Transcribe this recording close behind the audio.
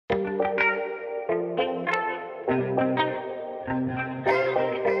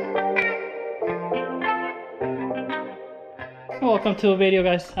welcome to the video,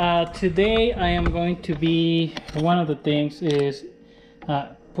 guys. Today I am going to be, one of the things is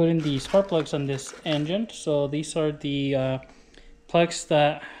putting the spark plugs on this engine. So these are the plugs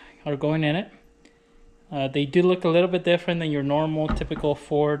that are going in it. They do look a little bit different than your normal typical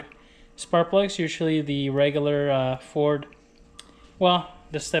Ford spark plugs. Usually the regular Ford, well,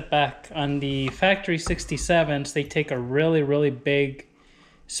 just step back, on the factory 67s they take a really big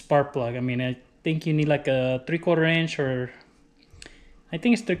spark plug. I mean, I think you need like a 3/4 inch, or I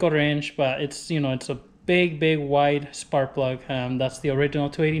think it's 3/4 inch, but it's, you know, it's a big wide spark plug. That's the original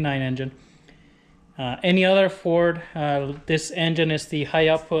 289 engine. Any other Ford, this engine is the high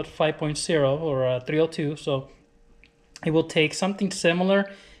output 5.0 or 302, so it will take something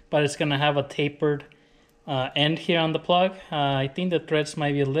similar, but it's gonna have a tapered end here on the plug. I think the threads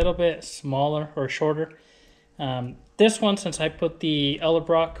might be a little bit smaller or shorter. This one, since I put the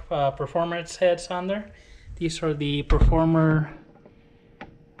Ellerbrock Performance heads on there, these are the Performer,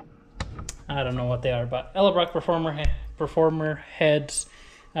 I don't know what they are, but Ellerbrock Performer heads.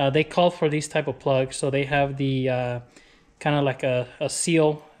 They call for these type of plugs, so they have the kind of like a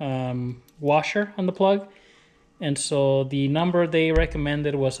seal washer on the plug. And so the number they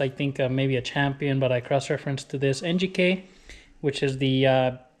recommended was, I think, maybe a Champion, but I cross-referenced to this NGK, which is the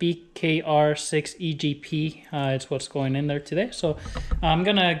BKR6EGP. It's what's going in there today. So I'm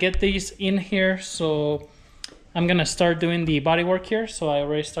gonna get these in here. So I'm gonna start doing the body work here. So I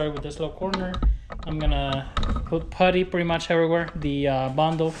already started with this little corner. I'm gonna put putty pretty much everywhere. The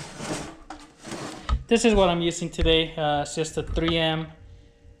Bondo. This is what I'm using today. It's just a 3M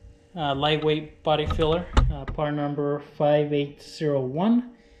lightweight body filler, part number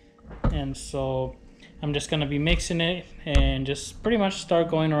 5801. And so I'm just gonna be mixing it and just pretty much start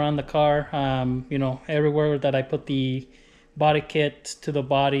going around the car. You know, everywhere that I put the body kit to the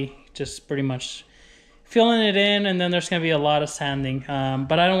body, just pretty much filling it in, and then there's gonna be a lot of sanding.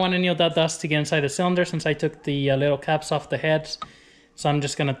 But I don't want any of that dust to get inside the cylinder since I took the little caps off the heads. So I'm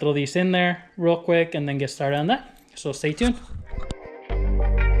just gonna throw these in there real quick and then get started on that. So stay tuned.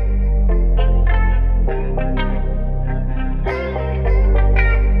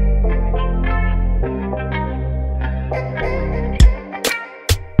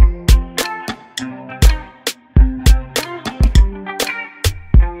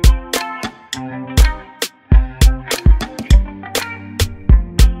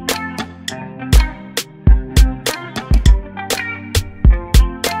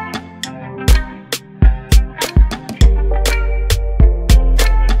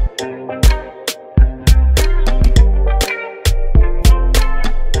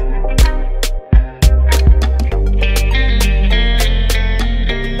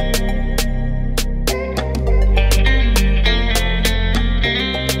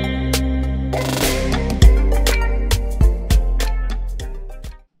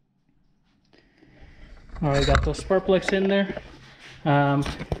 Alright, got those spark plugs in there.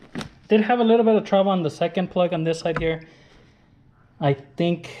 Did have a little bit of trouble on the second plug on this side here. I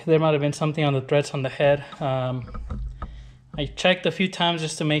think there might have been something on the threads on the head. I checked a few times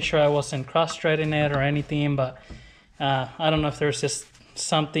just to make sure I wasn't cross-threading it or anything, but I don't know if there's just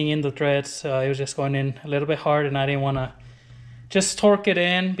something in the threads. It was just going in a little bit hard, and I didn't want to just torque it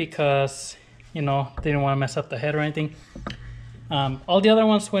in because, you know, didn't want to mess up the head or anything. All the other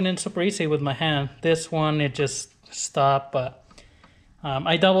ones went in super easy with my hand. This one, it just stopped, but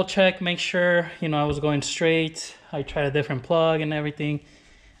I double checked, make sure, you know, I was going straight. I tried a different plug and everything.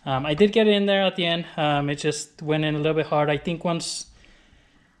 I did get it in there at the end. It just went in a little bit hard. I think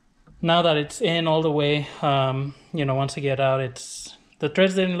now that it's in all the way, you know, once I get out, the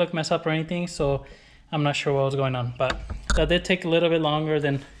threads didn't look messed up or anything, so I'm not sure what was going on. But that did take a little bit longer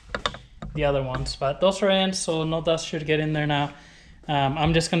than the other ones, but those are in, so no dust should get in there now.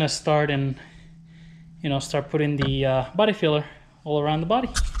 I'm just gonna start and, you know, start putting the body filler all around the body.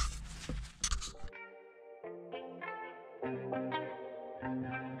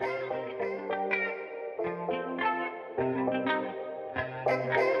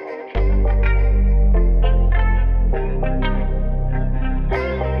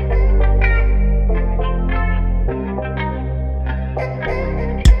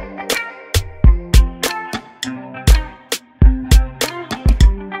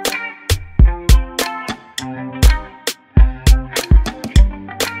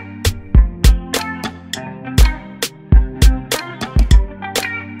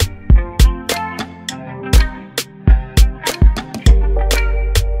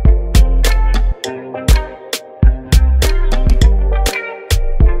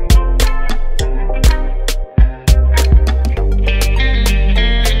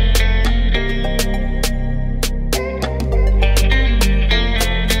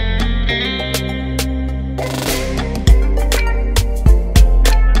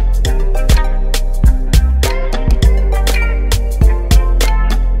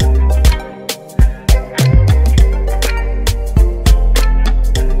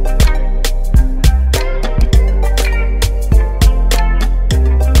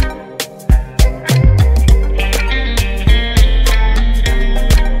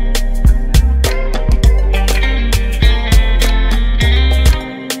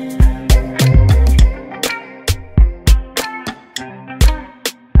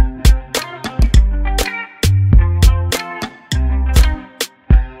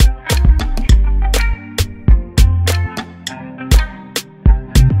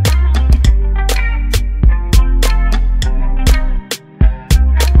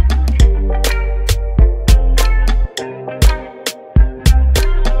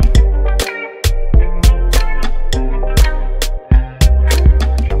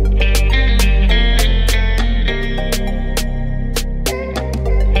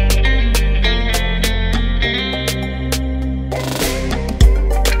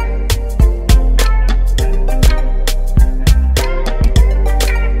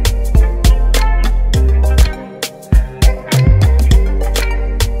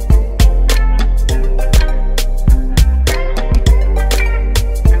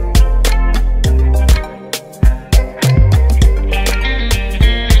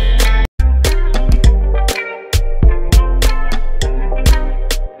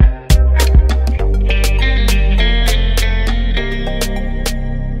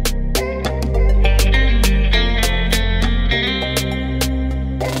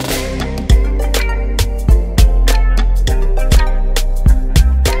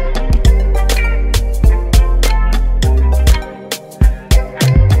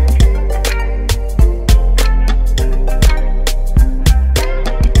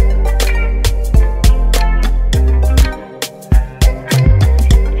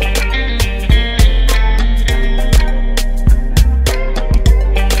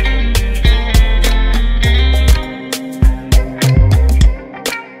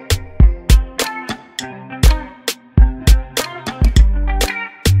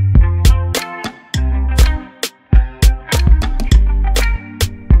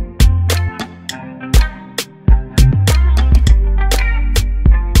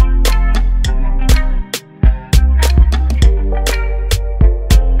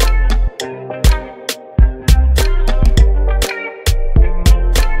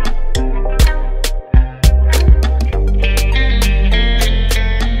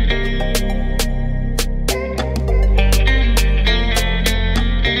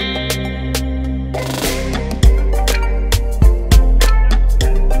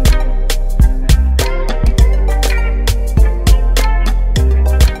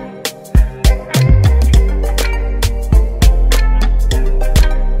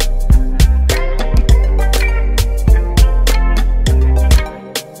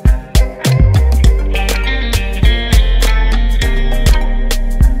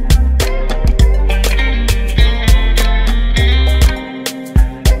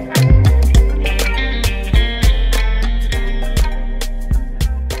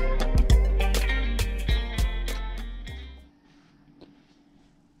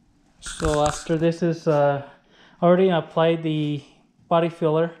 after this is already applied the body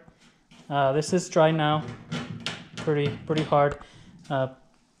filler. This is dry now, pretty hard.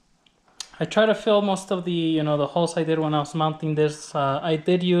 I try to fill most of the the holes I did when I was mounting this. I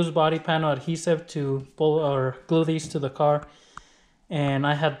did use body panel adhesive to pull or glue these to the car, and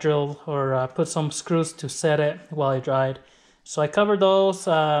I had drilled or put some screws to set it while it dried. So I covered those.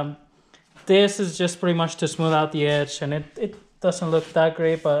 This is just pretty much to smooth out the edge, and it doesn't look that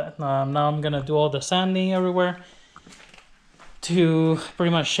great, but now I'm gonna do all the sanding everywhere to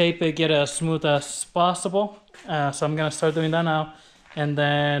pretty much shape it, get it as smooth as possible. So I'm gonna start doing that now. And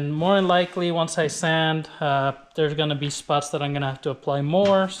then more than likely, once I sand, there's gonna be spots that I'm gonna have to apply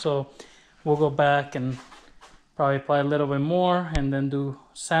more. So we'll go back and probably apply a little bit more and then do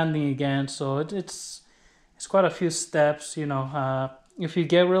sanding again. So it's quite a few steps, if you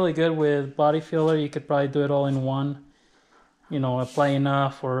get really good with body filler, you could probably do it all in one. Apply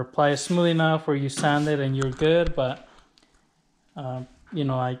enough or apply it smooth enough where you sand it and you're good. But I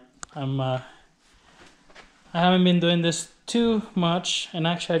haven't been doing this too much, and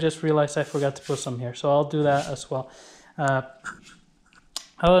actually I just realized I forgot to put some here, so I'll do that as well. Other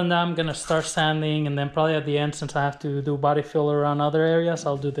than that, I'm gonna start sanding, and then probably at the end, since I have to do body filler around other areas,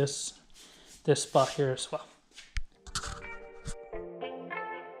 I'll do this spot here as well.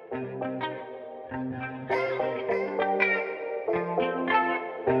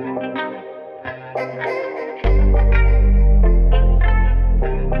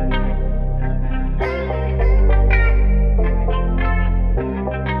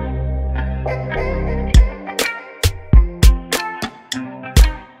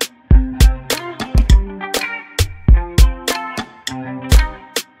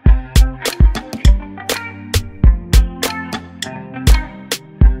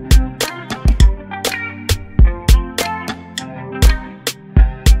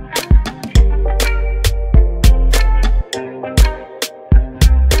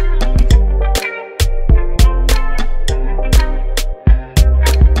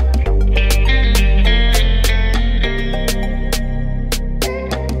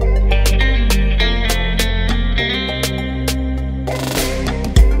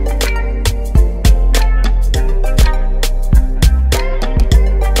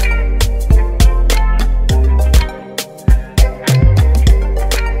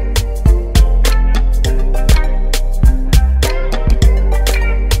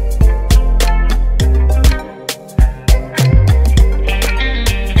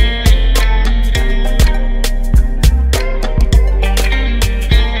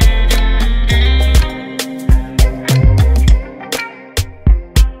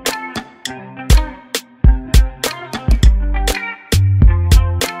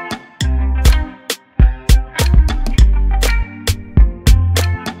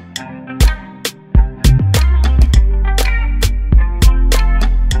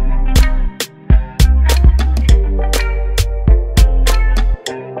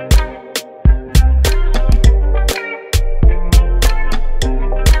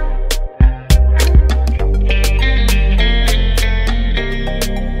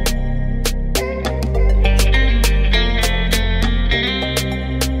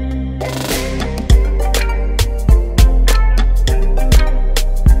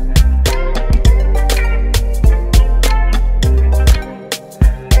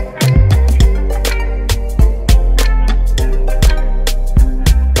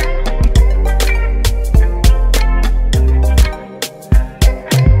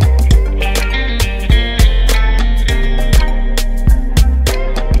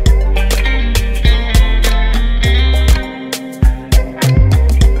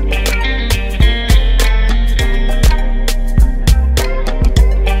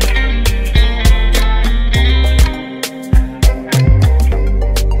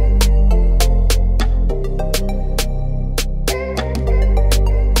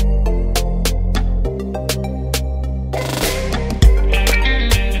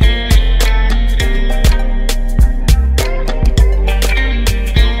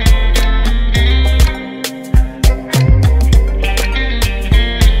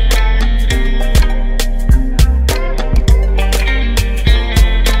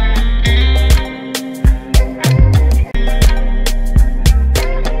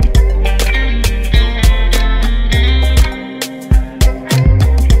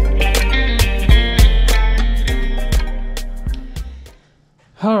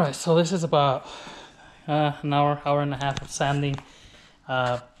 Alright, so this is about an hour and a half of sanding.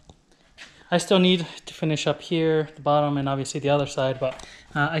 I still need to finish up here, the bottom, and obviously the other side, but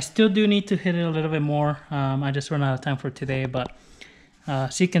I still do need to hit it a little bit more. I just ran out of time for today, but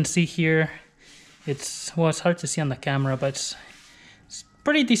as you can see here, it's, well, it's hard to see on the camera, but it's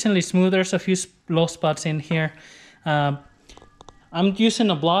pretty decently smooth. There's a few low spots in here. I'm using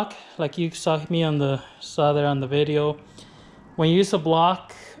a block like you saw there on the video. When you use a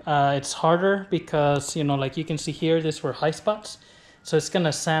block, it's harder because, you know, like you can see here, these were high spots, so it's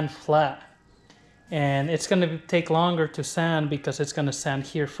gonna sand flat, and it's gonna take longer to sand because it's gonna sand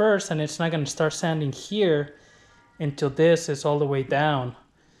here first, and it's not gonna start sanding here until this is all the way down.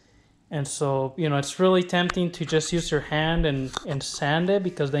 And so, you know, it's really tempting to just use your hand and sand it,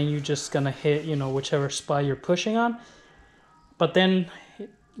 because then you're just gonna hit, you know, whichever spot you're pushing on. But then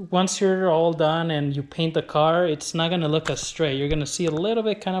once you're all done and you paint the car, it's not gonna look as straight. You're gonna see a little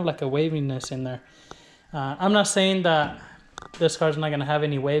bit kind of like a waviness in there. I'm not saying that this car's not gonna have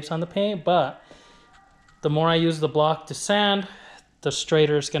any waves on the paint, but the more I use the block to sand, the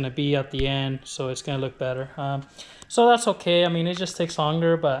straighter it's gonna be at the end, so it's gonna look better. So that's okay. I mean, it just takes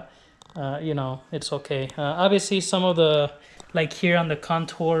longer, but you know, it's okay. Obviously, some of the, like here on the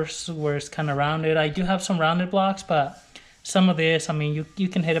contours where it's kind of rounded, I do have some rounded blocks, but some of this, I mean, you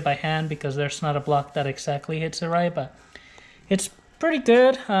can hit it by hand because there's not a block that exactly hits it right, but it's pretty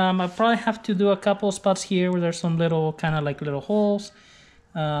good. I probably have to do a couple spots here where there's some little kind of like little holes.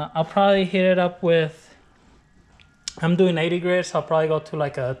 I'll probably hit it up with, I'm doing 80 grit, so I'll probably go to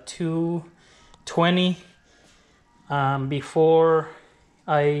like a 220 before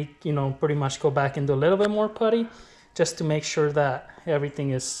I, you know, pretty much go back and do a little bit more putty, just to make sure that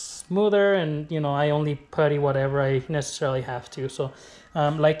everything is smoother, and, you know, I only putty whatever I necessarily have to. So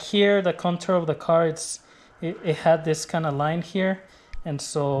like here, the contour of the car, it had this kind of line here, and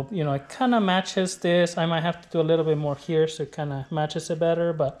so, you know, it kind of matches this. I might have to do a little bit more here so it kind of matches it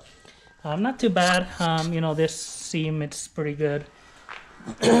better, but not too bad. You know, this seam, it's pretty good.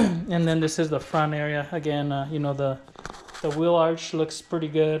 And then this is the front area again. You know, the wheel arch looks pretty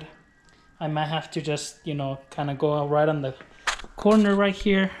good. I might have to just, you know, kind of go right on the corner right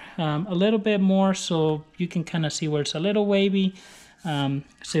here a little bit more, so you can kind of see where it's a little wavy. So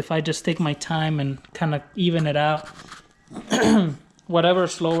if I just take my time and kind of even it out,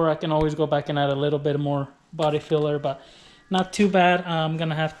 whatever's slower, I can always go back and add a little bit more body filler, but not too bad. I'm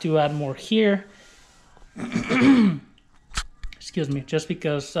gonna have to add more here. Excuse me, just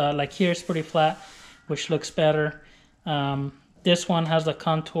because like here it's pretty flat, which looks better. This one has a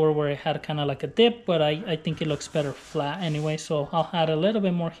contour where it had kind of like a dip, but I think it looks better flat anyway, so I'll add a little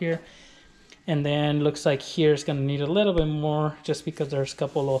bit more here. And then looks like here is going to need a little bit more just because there's a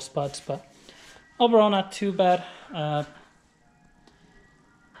couple low spots, but overall not too bad. I'm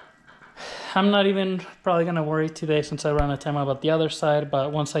not even probably going to worry today since I ran out of time about the other side,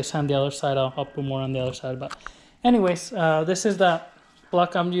 but once I sand the other side, I'll put more on the other side. But anyways, this is the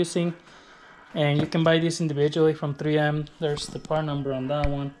block I'm using. And you can buy these individually from 3M. There's the part number on that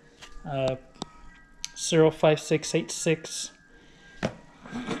one, 05686.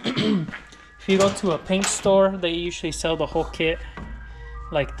 If you go to a paint store, they usually sell the whole kit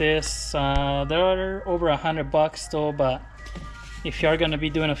like this. They're over $100 though, but if you are going to be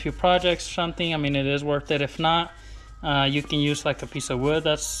doing a few projects or something, I mean, it is worth it. If not, you can use like a piece of wood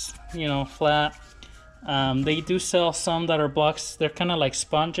that's, you know, flat. They do sell some that are blocks. They're kind of like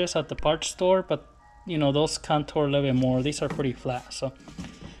sponges at the parts store, but you know, those contour a little bit more. These are pretty flat. So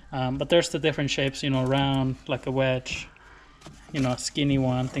but there's the different shapes, you know, round like a wedge, you know, a skinny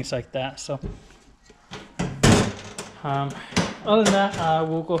one, things like that. So other than that,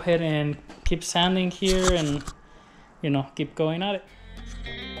 we'll go ahead and keep sanding here and, you know, keep going at it.